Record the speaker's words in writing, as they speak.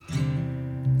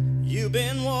You've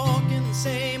been walking the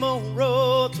same old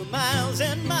road for miles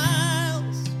and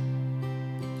miles.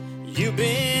 You've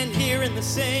been hearing the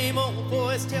same old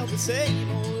voice tell the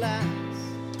same old lies,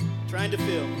 trying to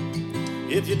fill.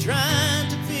 If you're trying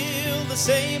to fill the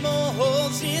same old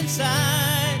holes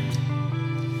inside,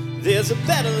 there's a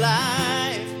better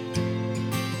life.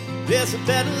 There's a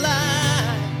better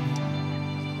life.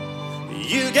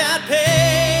 You got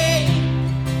pain,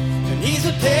 and he's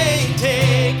a pain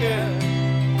taker.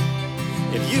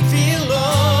 If you feel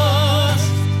lost,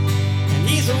 and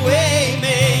he's a way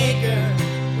maker.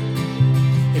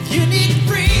 If you need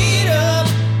freedom,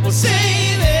 well,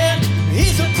 save it.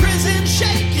 He's a prison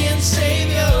shaking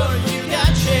savior. You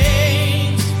got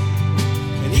chains,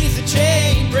 and he's a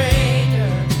chain breaker.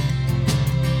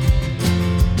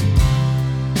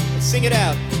 Let's sing it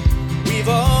out. We've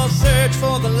all searched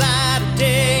for the light of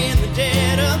day in the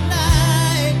dead of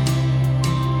night.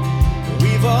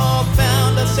 We've all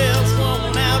found ourselves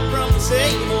falling out from the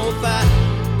same old fight.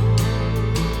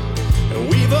 And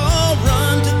we've all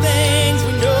run to things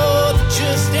we know that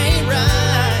just ain't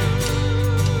right.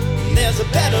 And there's a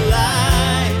better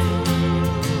life.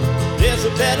 There's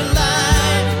a better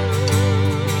life.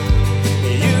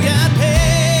 You got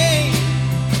pain,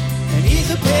 and he's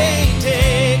a pain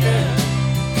taker.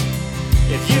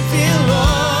 If you feel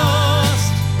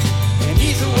lost, and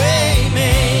he's a way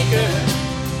maker.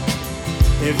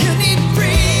 If you need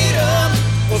freedom,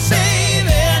 well, save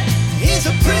it. He's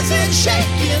a prison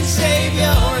shaking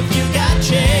savior. If you got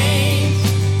chains,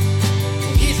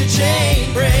 he's a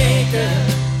chain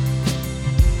breaker.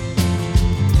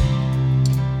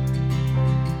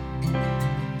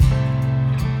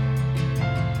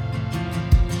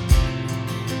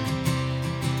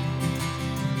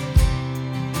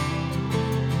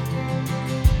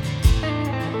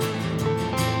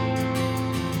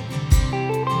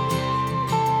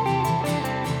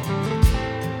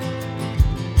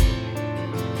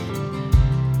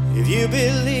 If you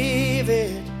believe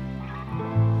it,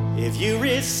 if you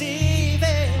receive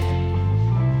it,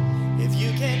 if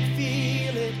you can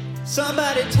feel it,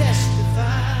 somebody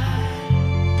testify.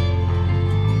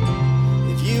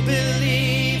 If you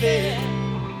believe it,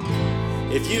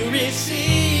 if you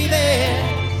receive it,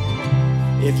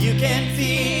 if you can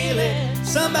feel it,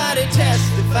 somebody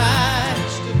testify.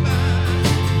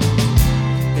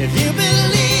 If you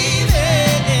believe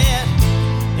it,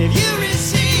 if you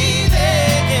receive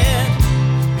it,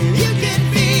 if you can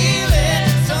feel it,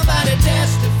 somebody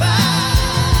testify.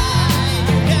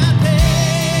 You got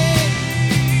pain,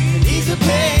 and he's a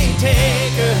pain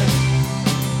taker.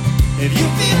 If you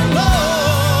feel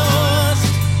lost,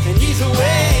 and he's a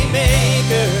way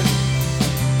maker.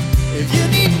 If you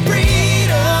need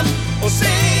freedom, or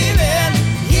saving,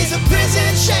 he's a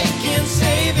prison shaking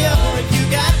savior. If you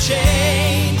got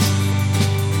chains,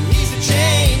 he's a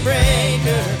chain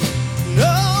breaker.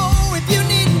 No, if you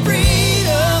need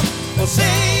freedom, or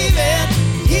saving,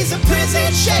 he's a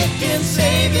prison shaking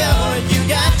savior. If you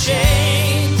got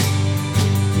chains,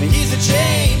 he's a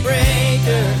chain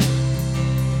breaker.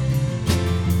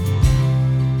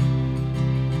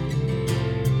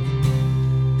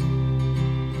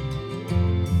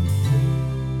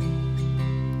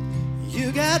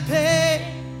 You got pain,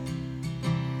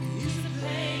 he's a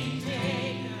pain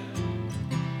taker.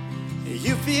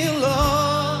 You feel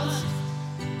lost,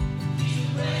 he's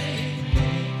a way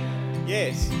maker.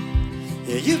 Yes.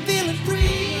 Yeah, you feeling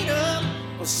freedom,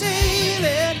 or save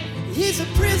it. He's a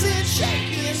prison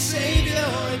shaking savior.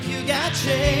 If you got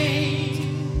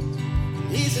chains,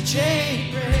 he's a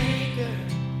chain breaker.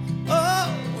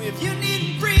 Oh, if you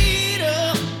need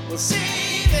freedom, well,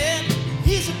 save it.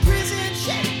 He's a prison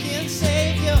shaking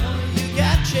savior. You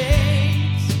got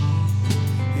chains,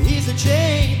 he's a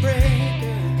chain breaker.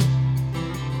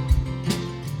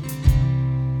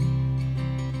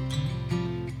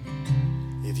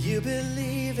 If you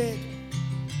believe it,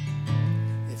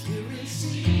 if you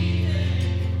receive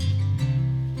it,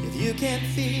 if you can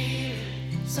feel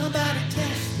it, somebody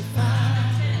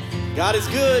testify. God is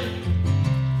good.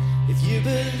 If you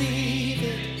believe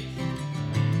it,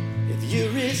 if you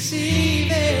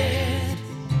receive it,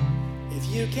 if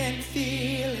you can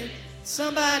feel it,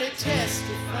 somebody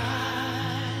testify.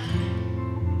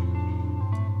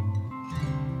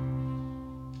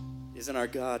 Isn't our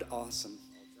God awesome?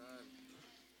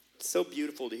 It's so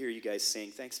beautiful to hear you guys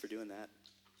sing. Thanks for doing that.